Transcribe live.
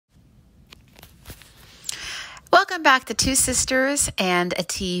Welcome back to Two Sisters and a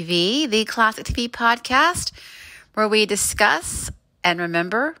TV, the classic TV podcast, where we discuss and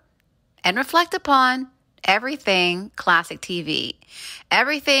remember and reflect upon everything classic TV.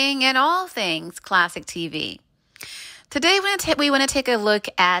 Everything and all things classic TV. Today we want to take a look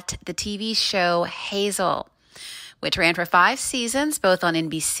at the TV show Hazel, which ran for 5 seasons, both on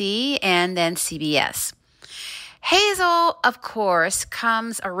NBC and then CBS. Hazel, of course,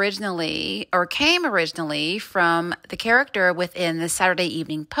 came originally from the character within the Saturday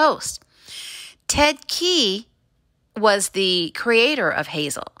Evening Post. Ted Key was the creator of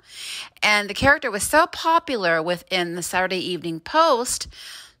Hazel, and the character was so popular within the Saturday Evening Post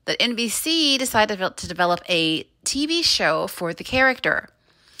that NBC decided to develop a TV show for the character.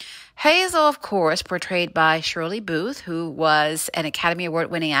 Hazel, of course, portrayed by Shirley Booth, who was an Academy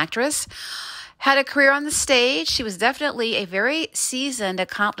Award-winning actress, had a career on the stage. She was definitely a very seasoned,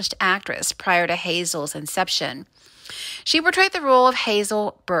 accomplished actress prior to Hazel's inception. She portrayed the role of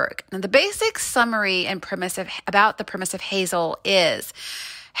Hazel Burke. Now, the basic summary and about the premise of Hazel is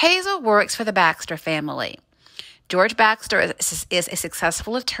Hazel works for the Baxter family. George Baxter is a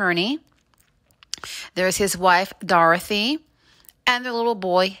successful attorney. There's his wife, Dorothy, and their little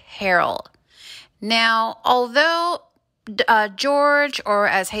boy, Harold. Now, although George, or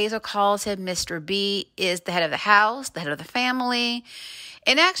as Hazel calls him, Mr. B, is the head of the house, the head of the family,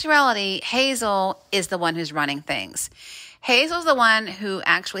 in actuality, Hazel is the one who's running things. Hazel's the one who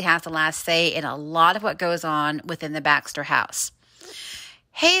actually has the last say in a lot of what goes on within the Baxter house.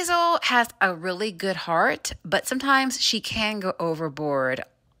 Hazel has a really good heart, but sometimes she can go overboard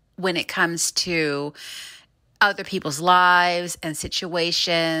when it comes to other people's lives and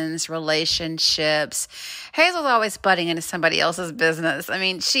situations, relationships. Hazel's always butting into somebody else's business. I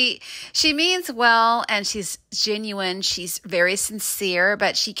mean, she means well, and she's genuine. She's very sincere,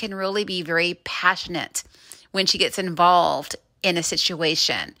 but she can really be very passionate when she gets involved in a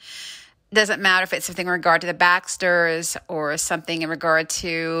situation. Doesn't matter if it's something in regard to the Baxters or something in regard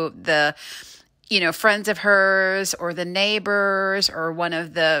to the friends of hers or the neighbors or one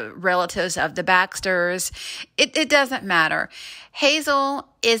of the relatives of the Baxters. It doesn't matter. Hazel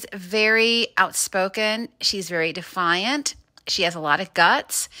is very outspoken. She's very defiant. She has a lot of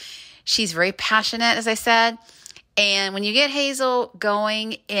guts. She's very passionate, as I said. And when you get Hazel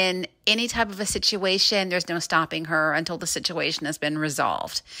going in any type of a situation, there's no stopping her until the situation has been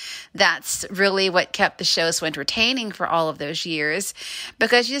resolved. That's really what kept the show so entertaining for all of those years,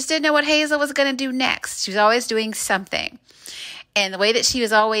 because you just didn't know what Hazel was going to do next. She was always doing something. And the way that she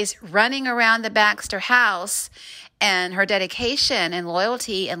was always running around the Baxter house, and her dedication and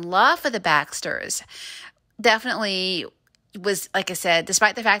loyalty and love for the Baxters definitely was, like I said,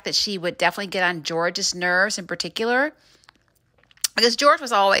 despite the fact that she would definitely get on George's nerves in particular, because George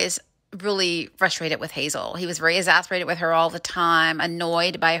was always really frustrated with Hazel. He was very exasperated with her all the time,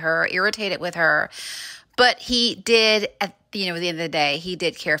 annoyed by her, irritated with her. But he did, at the end of the day, he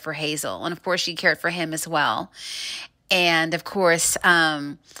did care for Hazel. And of course, she cared for him as well. And of course,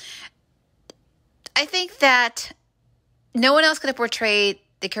 I think that no one else could have portrayed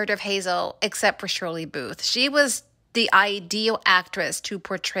the character of Hazel except for Shirley Booth. She was the ideal actress to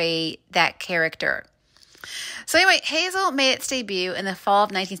portray that character. So anyway, Hazel made its debut in the fall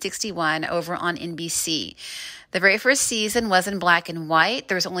of 1961 over on NBC. The very first season was in black and white.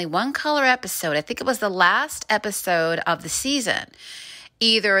 There was only one color episode. I think it was the last episode of the season.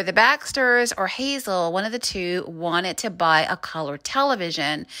 Either the Baxters or Hazel, one of the two, wanted to buy a color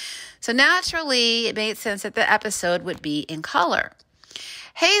television. So naturally, it made sense that the episode would be in color.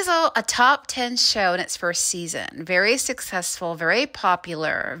 Hazel, a top 10 show in its first season. Very successful, very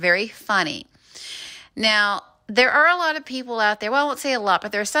popular, very funny. Now, there are a lot of people out there, well, I won't say a lot,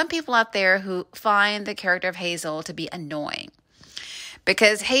 but there are some people out there who find the character of Hazel to be annoying,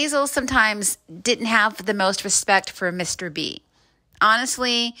 because Hazel sometimes didn't have the most respect for Mr. B.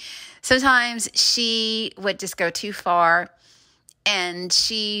 Honestly, sometimes she would just go too far, and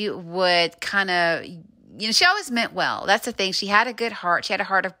she would kind of, she always meant well. That's the thing. She had a good heart. She had a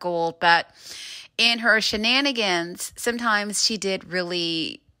heart of gold, but in her shenanigans, sometimes she did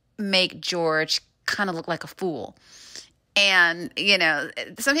really make George kind of look like a fool. And,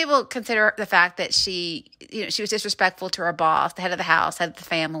 some people consider the fact that she was disrespectful to her boss, the head of the house, head of the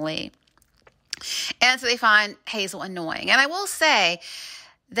family. And so they find Hazel annoying. And I will say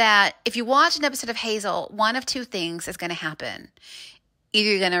that if you watch an episode of Hazel, one of two things is going to happen. Either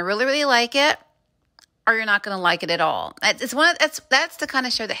you're going to really, really like it, or you're not going to like it at all. That's the kind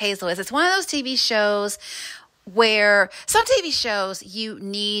of show that Hazel is. It's one of those TV shows where some TV shows you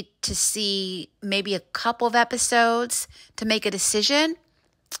need to see maybe a couple of episodes to make a decision.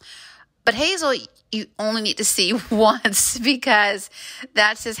 But Hazel, you only need to see once, because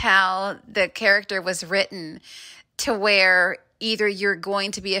that's just how the character was written, to where either you're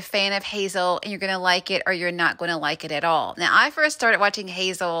going to be a fan of Hazel and you're going to like it, or you're not going to like it at all. Now, I first started watching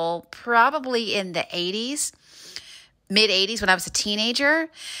Hazel probably in the 80s, mid-80s, when I was a teenager.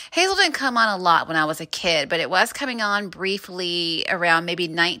 Hazel didn't come on a lot when I was a kid, but it was coming on briefly around maybe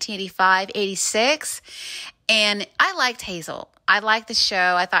 1985, 86. And I liked Hazel. I liked the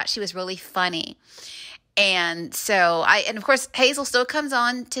show. I thought she was really funny. And so and of course, Hazel still comes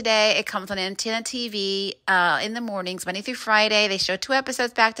on today. It comes on antenna TV in the mornings, Monday through Friday. They show 2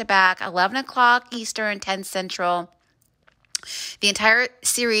 episodes back to back, 11 o'clock Eastern, 10 Central. The entire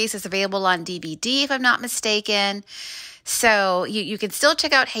series is available on DVD, if I'm not mistaken. So you can still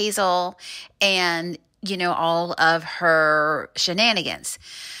check out Hazel and, all of her shenanigans.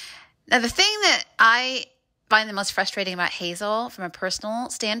 Now, the thing that I find the most frustrating about Hazel from a personal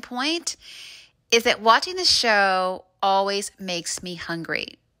standpoint is that watching the show always makes me hungry.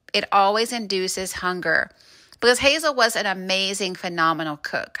 It always induces hunger, because Hazel was an amazing, phenomenal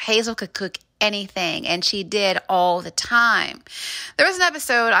cook. Hazel could cook anything, and she did all the time. There was an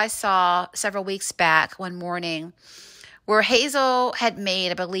episode I saw several weeks back one morning where Hazel had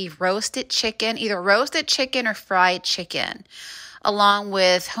made, I believe, roasted chicken, either roasted chicken or fried chicken, along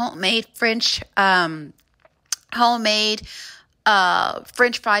with homemade French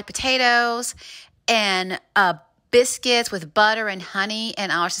fried potatoes and biscuits with butter and honey.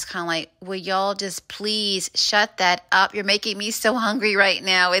 And I was just kind of like, will y'all just please shut that up? You're making me so hungry right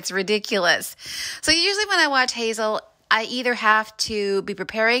now. It's ridiculous. So usually when I watch Hazel, I either have to be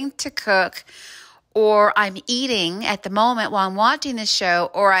preparing to cook, or I'm eating at the moment while I'm watching this show,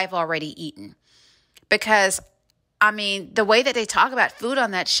 or I've already eaten. Because, the way that they talk about food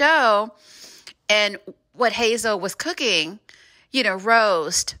on that show and what Hazel was cooking,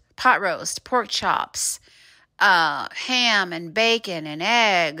 pot roast, pork chops, ham and bacon and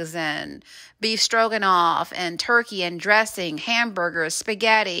eggs and beef stroganoff and turkey and dressing, hamburgers,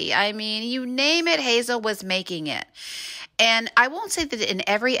 spaghetti. You name it, Hazel was making it. And I won't say that in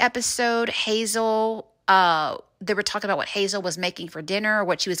every episode, Hazel, they were talking about what Hazel was making for dinner, or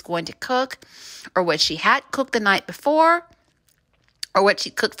what she was going to cook, or what she had cooked the night before, or what she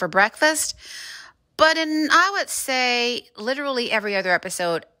cooked for breakfast. But I would say, literally every other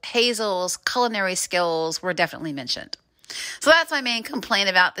episode, Hazel's culinary skills were definitely mentioned. So that's my main complaint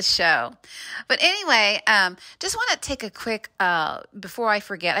about the show. But anyway, just want to take a quick, before I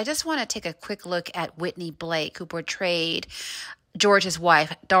forget, I just want to take a quick look at Whitney Blake, who portrayed George's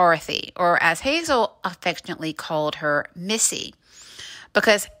wife, Dorothy, or as Hazel affectionately called her, Missy.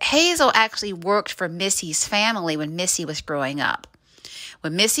 Because Hazel actually worked for Missy's family when Missy was growing up.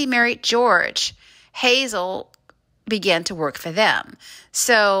 When Missy married George, Hazel began to work for them.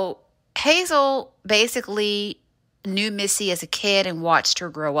 So Hazel basically knew Missy as a kid and watched her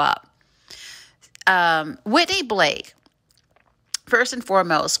grow up. Whitney Blake, first and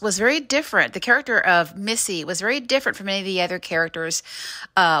foremost, was very different. The character of Missy was very different from any of the other characters,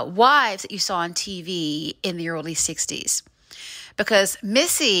 wives that you saw on TV in the early 60s. Because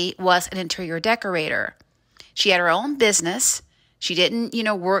Missy was an interior decorator. She had her own business. She didn't,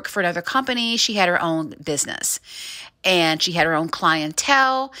 work for another company. She had her own business. And she had her own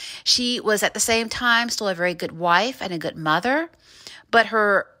clientele. She was at the same time still a very good wife and a good mother. But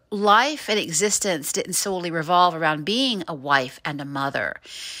her life and existence didn't solely revolve around being a wife and a mother.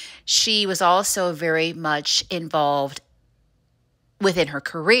 She was also very much involved within her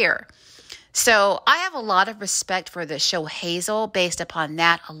career. So I have a lot of respect for the show Hazel based upon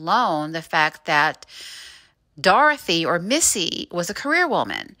that alone, the fact that Dorothy, or Missy, was a career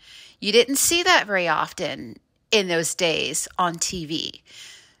woman. You didn't see that very often in those days on TV.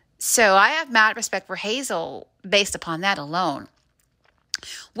 So I have mad respect for Hazel based upon that alone.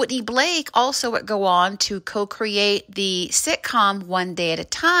 Whitney Blake also would go on to co-create the sitcom One Day at a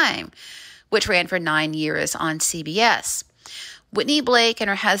Time, which ran for 9 years on CBS. Whitney Blake and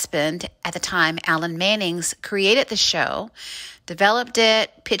her husband, at the time Alan Mannings, created the show, developed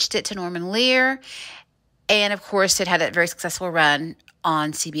it, pitched it to Norman Lear, and of course it had a very successful run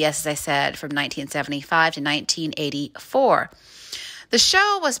on CBS, as I said, from 1975 to 1984. The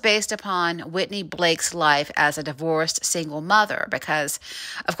show was based upon Whitney Blake's life as a divorced single mother because,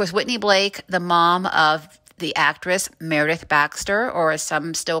 of course, Whitney Blake, the mom of the actress Meredith Baxter, or as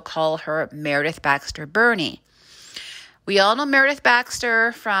some still call her, Meredith Baxter Burney. We all know Meredith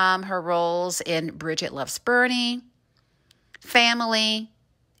Baxter from her roles in Bridget Loves Bernie, Family,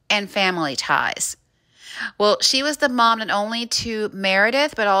 and Family Ties. Well, she was the mom not only to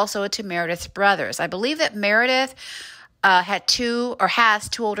Meredith, but also to Meredith's brothers. I believe that Meredith had two or has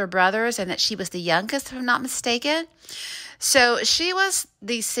two older brothers, and that she was the youngest, if I'm not mistaken. So she was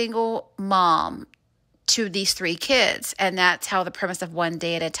the single mom to these three kids, and that's how the premise of One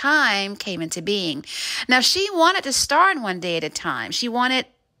Day at a Time came into being. Now, she wanted to star in One Day at a Time. She wanted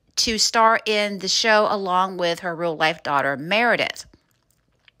to star in the show along with her real-life daughter, Meredith.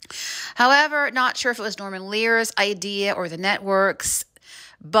 However, not sure if it was Norman Lear's idea or the network's,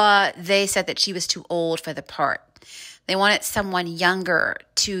 but they said that she was too old for the part. They wanted someone younger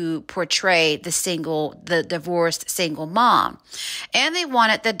to portray the divorced single mom. And they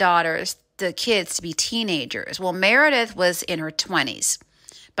wanted the kids to be teenagers. Well, Meredith was in her 20s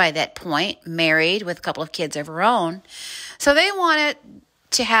by that point, married with a couple of kids of her own. So they wanted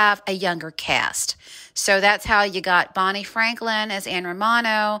to have a younger cast. So that's how you got Bonnie Franklin as Anne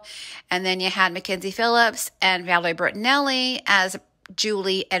Romano, and then you had Mackenzie Phillips and Valerie Bertinelli as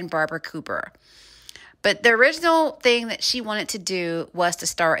Julie and Barbara Cooper. But the original thing that she wanted to do was to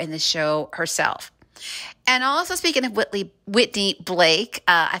star in the show herself. And also, speaking of Whitney Blake,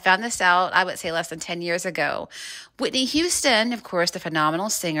 I found this out, I would say less than 10 years ago. Whitney Houston, of course, the phenomenal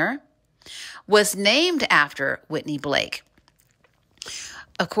singer, was named after Whitney Blake.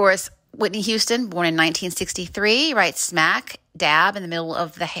 Of course, Whitney Houston, born in 1963, right smack dab in the middle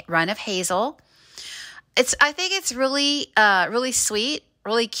of the run of Hazel. I think it's really, really sweet,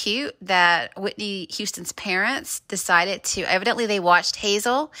 really cute that Whitney Houston's parents decided to, evidently they watched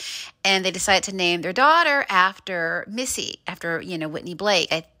Hazel, and they decided to name their daughter after Missy, after, Whitney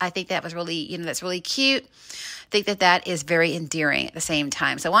Blake. I think that was really, that's really cute. I think that is very endearing at the same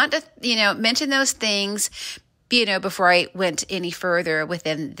time. So I wanted to, mention those things, before I went any further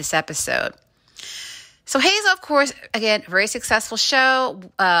within this episode. So Hazel, of course, again, very successful show.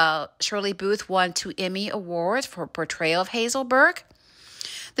 Shirley Booth won 2 Emmy Awards for portrayal of Hazel Burke.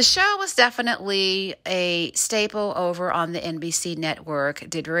 The show was definitely a staple over on the NBC network. It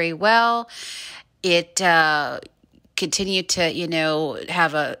did very well. It continued to,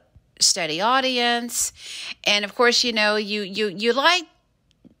 have a steady audience. And of course, you like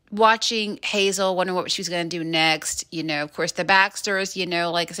watching Hazel, wondering what she was going to do next. Of course, the Baxters,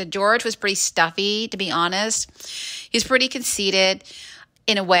 like I said, George was pretty stuffy, to be honest. He was pretty conceited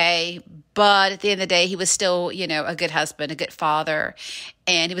in a way, but at the end of the day, he was still, a good husband, a good father,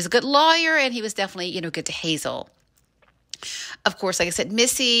 and he was a good lawyer, and he was definitely, good to Hazel. Of course, like I said,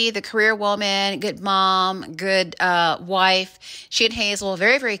 Missy, the career woman, good mom, good wife. She and Hazel,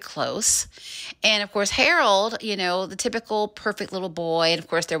 very, very close. And of course, Harold, the typical perfect little boy. And of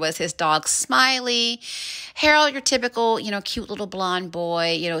course, there was his dog, Smiley. Harold, your typical, cute little blonde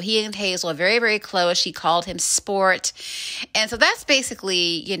boy. He and Hazel are very, very close. She called him Sport. And so that's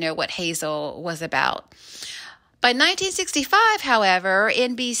basically, what Hazel was about. By 1965, however,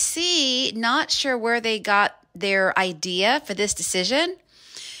 NBC, not sure where they got their idea for this decision,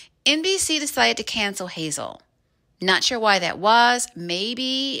 NBC decided to cancel Hazel. Not sure why that was.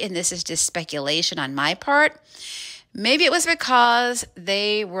 Maybe, and this is just speculation on my part, maybe it was because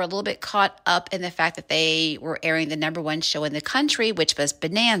they were a little bit caught up in the fact that they were airing the #1 show in the country, which was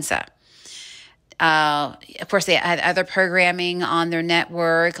Bonanza. Of course, they had other programming on their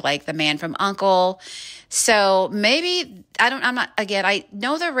network, like The Man from U.N.C.L.E. So maybe, I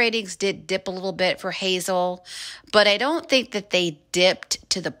know the ratings did dip a little bit for Hazel, but I don't think that they dipped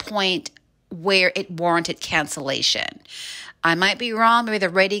to the point where it warranted cancellation. I might be wrong. Maybe the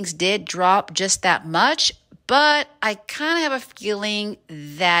ratings did drop just that much, but I kind of have a feeling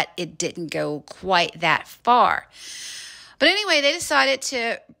that it didn't go quite that far. But anyway, they decided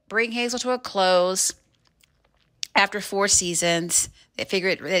to bring Hazel to a close after 4 seasons. They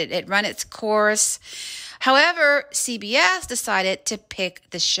figured it run its course. However, CBS decided to pick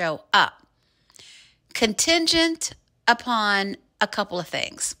the show up, contingent upon a couple of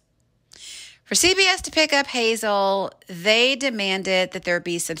things. For CBS to pick up Hazel, they demanded that there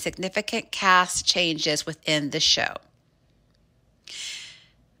be some significant cast changes within the show.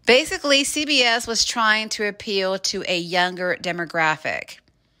 Basically, CBS was trying to appeal to a younger demographic.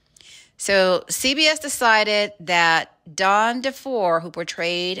 So CBS decided that Don DeFore, who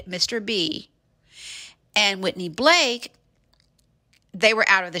portrayed Mr. B, and Whitney Blake, they were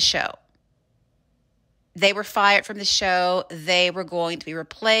out of the show. They were fired from the show. They were going to be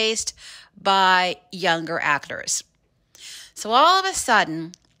replaced by younger actors. So all of a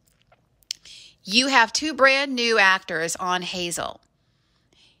sudden, you have 2 brand new actors on Hazel.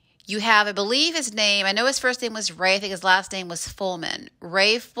 You have, I believe his name, I know his first name was Ray, I think his last name was Fullman.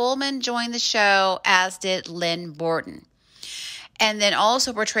 Ray Fullman joined the show, as did Lynn Borden. And then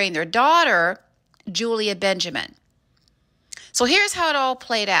also portraying their daughter, Julia Benjamin. So here's how it all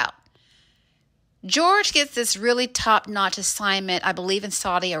played out. George gets this really top-notch assignment, I believe, in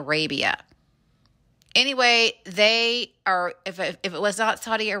Saudi Arabia. Anyway, they are, if it was not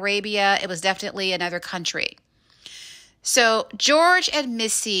Saudi Arabia, it was definitely another country. So George and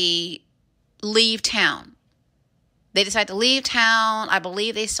Missy leave town. They decide to leave town. I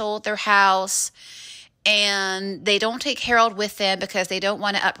believe they sold their house, and they don't take Harold with them because they don't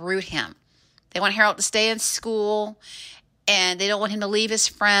want to uproot him. They want Harold to stay in school, and they don't want him to leave his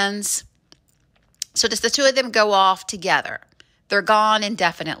friends. So just the two of them go off together. They're gone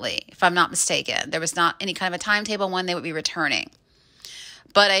indefinitely, if I'm not mistaken. There was not any kind of a timetable when they would be returning.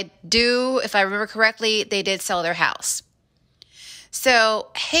 But if I remember correctly, they did sell their house. So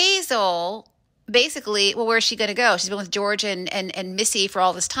Hazel, basically, well, where's she going to go? She's been with George and Missy for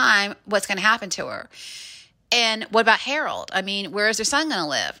all this time. What's going to happen to her? And what about Harold? I mean, where is their son going to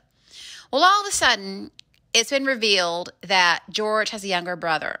live? Well, all of a sudden, it's been revealed that George has a younger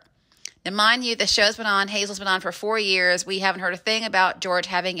brother. Now, mind you, the show's been on, Hazel's been on for 4 years. We haven't heard a thing about George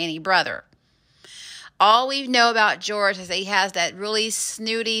having any brother. All we know about George is that he has that really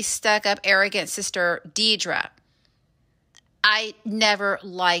snooty, stuck-up, arrogant sister, Deidre. I never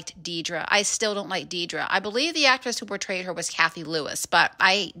liked Deidre. I still don't like Deidre. I believe the actress who portrayed her was Kathy Lewis, but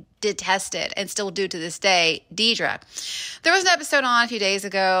I detested, and still do to this day, Deidre. There was an episode on a few days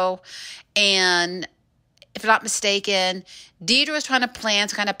ago, and if I'm not mistaken, Deidre was trying to plan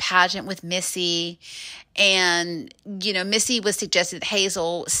some kind of pageant with Missy. And, Missy was suggested that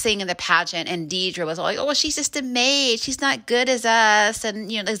Hazel sing in the pageant. And Deidre was like, oh, well, she's just a maid. She's not good as us. And,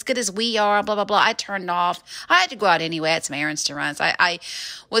 as good as we are, blah, blah, blah. I turned off. I had to go out anyway. I had some errands to run. So I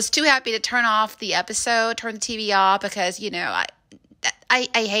was too happy to turn off the episode, turn the TV off, because, I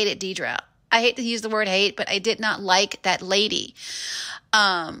hated Deidre. I hate to use the word hate, but I did not like that lady.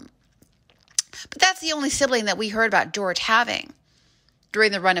 But that's the only sibling that we heard about George having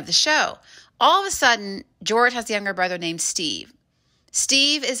during the run of the show. All of a sudden, George has a younger brother named Steve.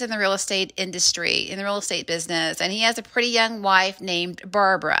 Steve is in the real estate industry, in the real estate business, and he has a pretty young wife named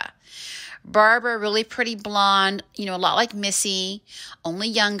Barbara. Barbara, really pretty blonde, a lot like Missy, only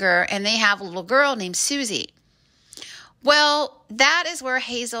younger, and they have a little girl named Susie. Well, that is where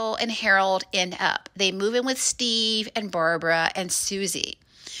Hazel and Harold end up. They move in with Steve and Barbara and Susie.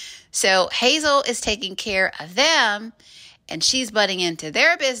 So Hazel is taking care of them, and she's butting into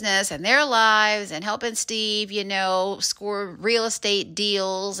their business and their lives and helping Steve, score real estate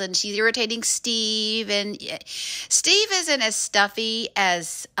deals. And she's irritating Steve. And Steve isn't as stuffy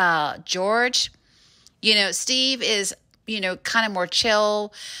as George. Steve is, kind of more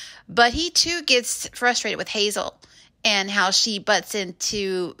chill. But he, too, gets frustrated with Hazel and how she butts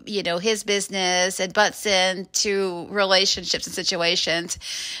into, his business and butts into relationships and situations.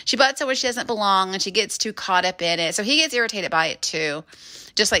 She butts in where she doesn't belong, and she gets too caught up in it. So he gets irritated by it too,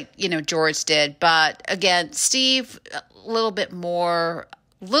 just like, George did. But again, Steve, a little bit more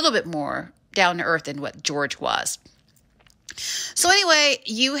down to earth than what George was. So anyway,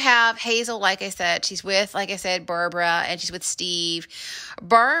 you have Hazel, like I said, she's with, Barbara, and she's with Steve.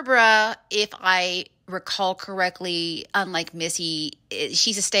 Barbara, if I recall correctly, unlike Missy,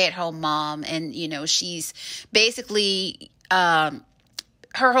 she's a stay-at-home mom, and, she's basically,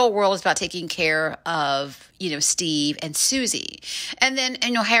 her whole world is about taking care of, Steve and Susie. And then,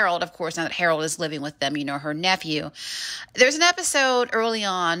 Harold, of course, now that Harold is living with them, her nephew. There's an episode early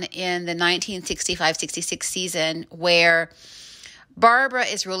on in the 1965-66 season where Barbara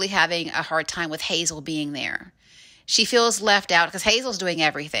is really having a hard time with Hazel being there. She feels left out because Hazel's doing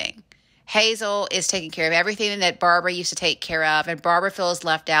everything. Hazel is taking care of everything that Barbara used to take care of, and Barbara feels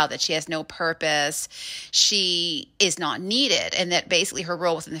left out, that she has no purpose, she is not needed, and that basically her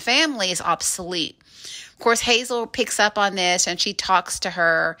role within the family is obsolete. Of course, Hazel picks up on this, and she talks to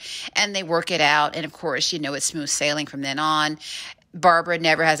her, and they work it out, and of course, it's smooth sailing from then on. Barbara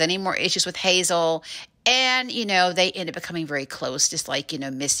never has any more issues with Hazel, and, they end up becoming very close, just like,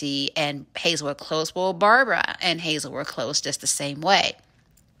 Missy and Hazel were close. Well, Barbara and Hazel were close just the same way.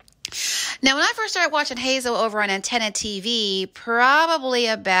 Now, when I first started watching Hazel over on Antenna TV, probably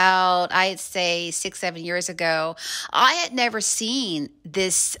about, I'd say 6-7 years ago, I had never seen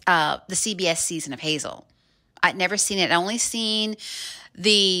this, the CBS season of Hazel. I'd never seen it. I'd only seen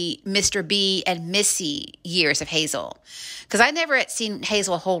the Mr. B and Missy years of Hazel, because I never had seen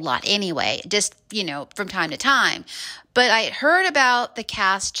Hazel a whole lot anyway, just, from time to time. But I had heard about the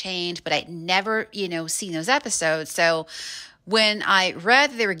cast change, but I'd never, seen those episodes. So when I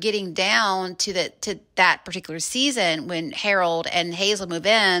read that they were getting down to that particular season, when Harold and Hazel move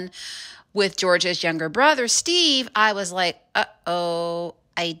in with George's younger brother, Steve, I was like, uh-oh,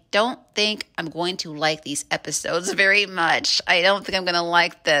 I don't think I'm going to like these episodes very much. I don't think I'm going to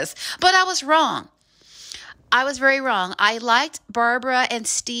like this. But I was wrong. I was very wrong. I liked Barbara and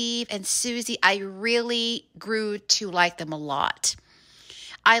Steve and Susie. I really grew to like them a lot.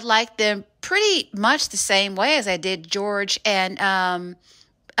 I liked them pretty much the same way as I did George and,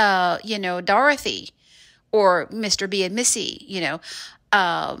 Dorothy or Mr. B and Missy,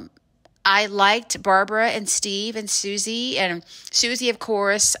 I liked Barbara and Steve and Susie. And Susie, of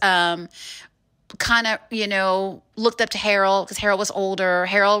course, kind of, looked up to Harold because Harold was older.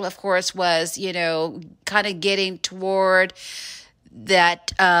 Harold, of course, was, kind of getting toward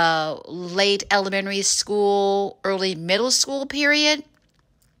that late elementary school, early middle school period.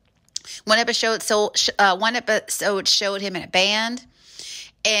 One episode showed him in a band.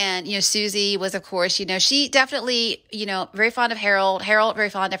 And, Susie was, of course, she definitely, very fond of Harold. Harold, very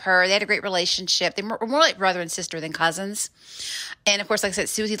fond of her. They had a great relationship. They were more like brother and sister than cousins. And, of course, like I said,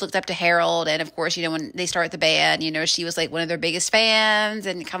 Susie looked up to Harold. And, of course, when they started the band, she was like one of their biggest fans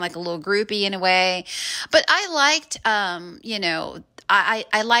and kind of like a little groupie in a way. But I liked, I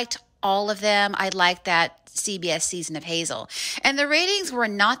liked all of them. I liked that CBS season of Hazel. And the ratings were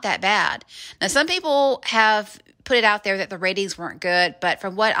not that bad. Now, some people have put it out there that the ratings weren't good, but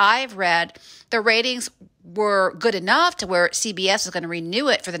from what I've read, the ratings were good enough to where CBS was going to renew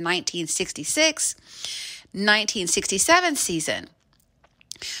it for the 1966-1967 season.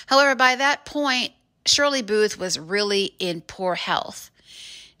 However, by that point, Shirley Booth was really in poor health.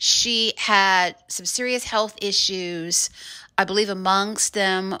 She had some serious health issues. I believe amongst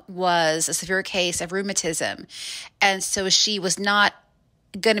them was a severe case of rheumatism. And so she was not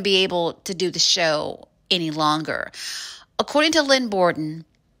going to be able to do the show any longer. According to Lynn Borden,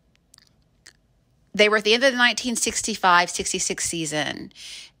 they were at the end of the 1965-66 season,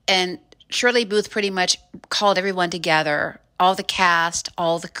 and Shirley Booth pretty much called everyone together, all the cast,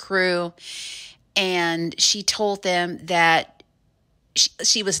 all the crew, and she told them that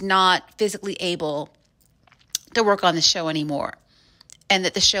she was not physically able to work on the show anymore, and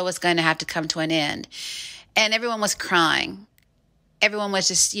that the show was going to have to come to an end. And everyone was crying. Everyone was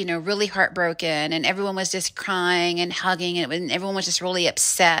just, really heartbroken, and everyone was just crying and hugging, and everyone was just really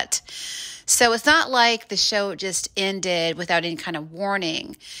upset. So it's not like the show just ended without any kind of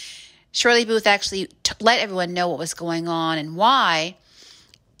warning. Shirley Booth actually let everyone know what was going on and why.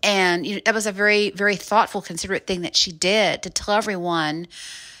 And that was a very, very thoughtful, considerate thing that she did, to tell everyone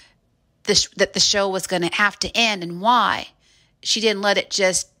that the show was going to have to end and why. She didn't let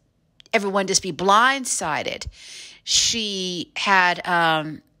everyone just be blindsided. She had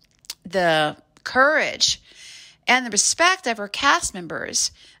the courage and the respect of her cast members,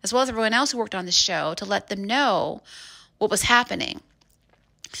 as well as everyone else who worked on the show, to let them know what was happening.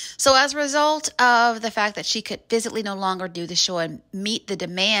 So as a result of the fact that she could physically no longer do the show and meet the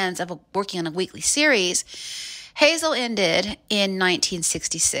demands of working on a weekly series, Hazel ended in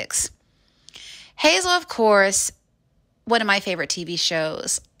 1966. Hazel, of course, one of my favorite TV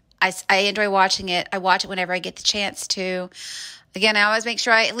shows. I enjoy watching it. I watch it whenever I get the chance to. Again, I always make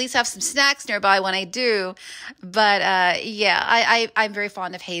sure I at least have some snacks nearby when I do. But I'm very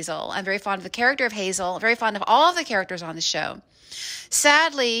fond of Hazel. I'm very fond of the character of Hazel. I'm very fond of all of the characters on the show.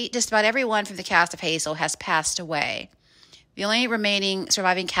 Sadly, just about everyone from the cast of Hazel has passed away. The only remaining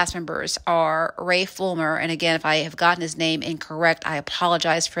surviving cast members are Ray Fulmer. And again, if I have gotten his name incorrect, I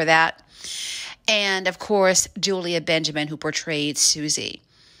apologize for that. And, of course, Julia Benjamin, who portrayed Susie.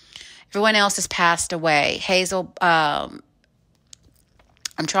 Everyone else has passed away. Hazel, I'm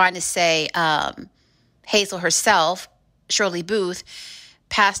trying to say Hazel herself, Shirley Booth,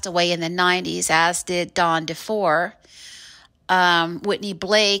 passed away in the 90s, as did Dawn DeFore. Whitney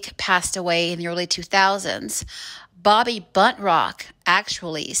Blake passed away in the early 2000s. Bobby Buntrock,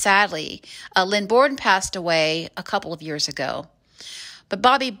 actually, sadly, Lynn Borden passed away a couple of years ago. But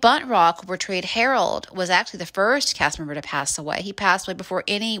Bobby Buntrock, who portrayed Harold, was actually the first cast member to pass away. He passed away before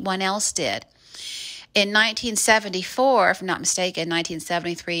anyone else did. In 1974, if I'm not mistaken,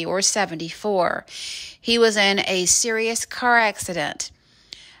 1973 or 74, he was in a serious car accident.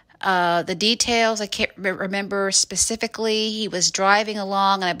 The details, I can't remember specifically. He was driving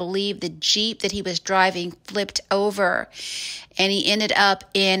along, and I believe the Jeep that he was driving flipped over, and he ended up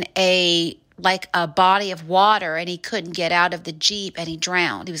in a body of water, and he couldn't get out of the Jeep, and he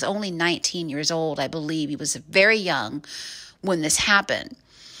drowned. He was only 19 years old, I believe. He was very young when this happened.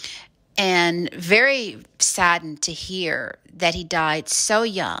 And very saddened to hear that he died so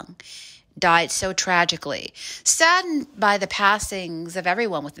young, died so tragically. Saddened by the passings of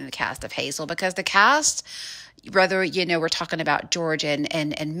everyone within the cast of Hazel, because the cast, whether, we're talking about George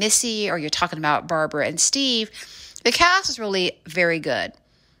and Missy, or you're talking about Barbara and Steve, the cast was really very good.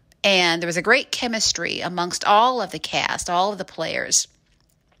 And there was a great chemistry amongst all of the cast, all of the players.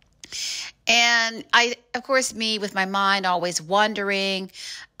 And of course, me with my mind always wondering,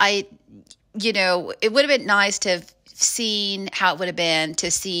 it would have been nice to have seen how it would have been to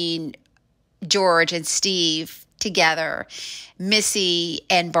seen George and Steve together, Missy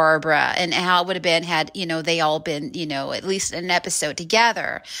and Barbara, and how it would have been had, they all been, at least an episode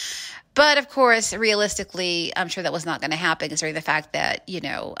together. But of course, realistically, I'm sure that was not going to happen considering the fact that,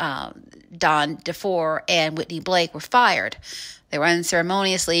 Don DeFore and Whitney Blake were fired. They were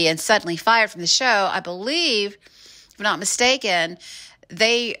unceremoniously and suddenly fired from the show. I believe, if I'm not mistaken,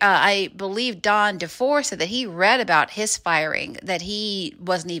 I believe Don DeFore said that he read about his firing, that he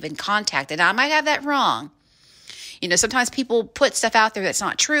wasn't even contacted. Now, I might have that wrong. Sometimes people put stuff out there that's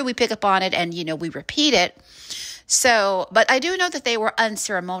not true. We pick up on it and, we repeat it. So, but I do know that they were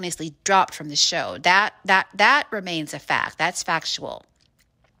unceremoniously dropped from the show. That remains a fact. That's factual.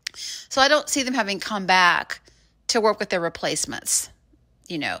 So I don't see them having come back to work with their replacements,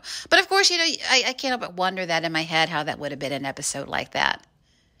 But of course, I can't help but wonder that in my head how that would have been an episode like that.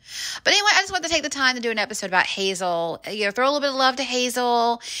 But anyway, I just wanted to take the time to do an episode about Hazel, throw a little bit of love to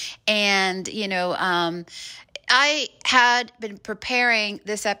Hazel. And, I had been preparing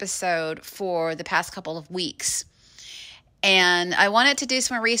this episode for the past couple of weeks. And I wanted to do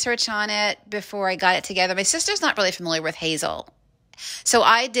some more research on it before I got it together. My sister's not really familiar with Hazel, so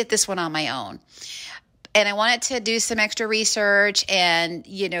I did this one on my own. And I wanted to do some extra research and,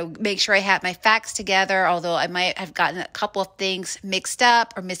 make sure I had my facts together, although I might have gotten a couple of things mixed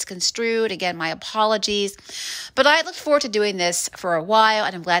up or misconstrued. Again, my apologies. But I looked forward to doing this for a while,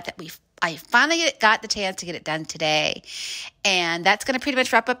 and I'm glad that I finally got the chance to get it done today. And that's going to pretty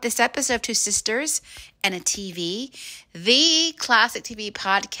much wrap up this episode of Two Sisters and a TV, the classic TV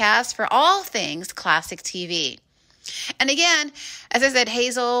podcast for all things classic TV. And again, as I said,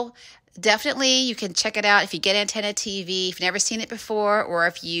 Hazel, definitely you can check it out if you get Antenna TV, if you've never seen it before, or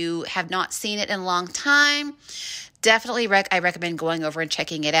if you have not seen it in a long time. Definitely, I recommend going over and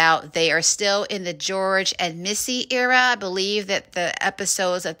checking it out. They are still in the George and Missy era. I believe that the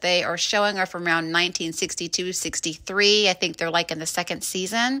episodes that they are showing are from around 1962, 63. I think they're like in the second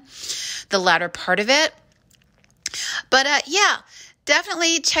season, the latter part of it. But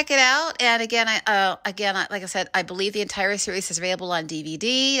definitely check it out. And again, like I said, I believe the entire series is available on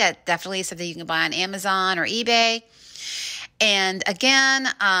DVD. That definitely is something you can buy on Amazon or eBay. And again,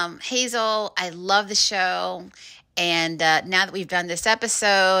 Hazel, I love the show. And now that we've done this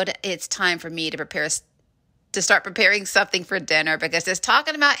episode, it's time for me to start preparing something for dinner, because just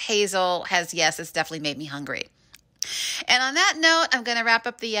talking about Hazel it's definitely made me hungry. And on that note, I'm going to wrap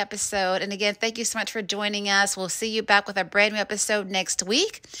up the episode. And again, thank you so much for joining us. We'll see you back with a brand new episode next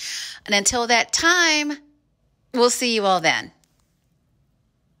week. And until that time, we'll see you all then.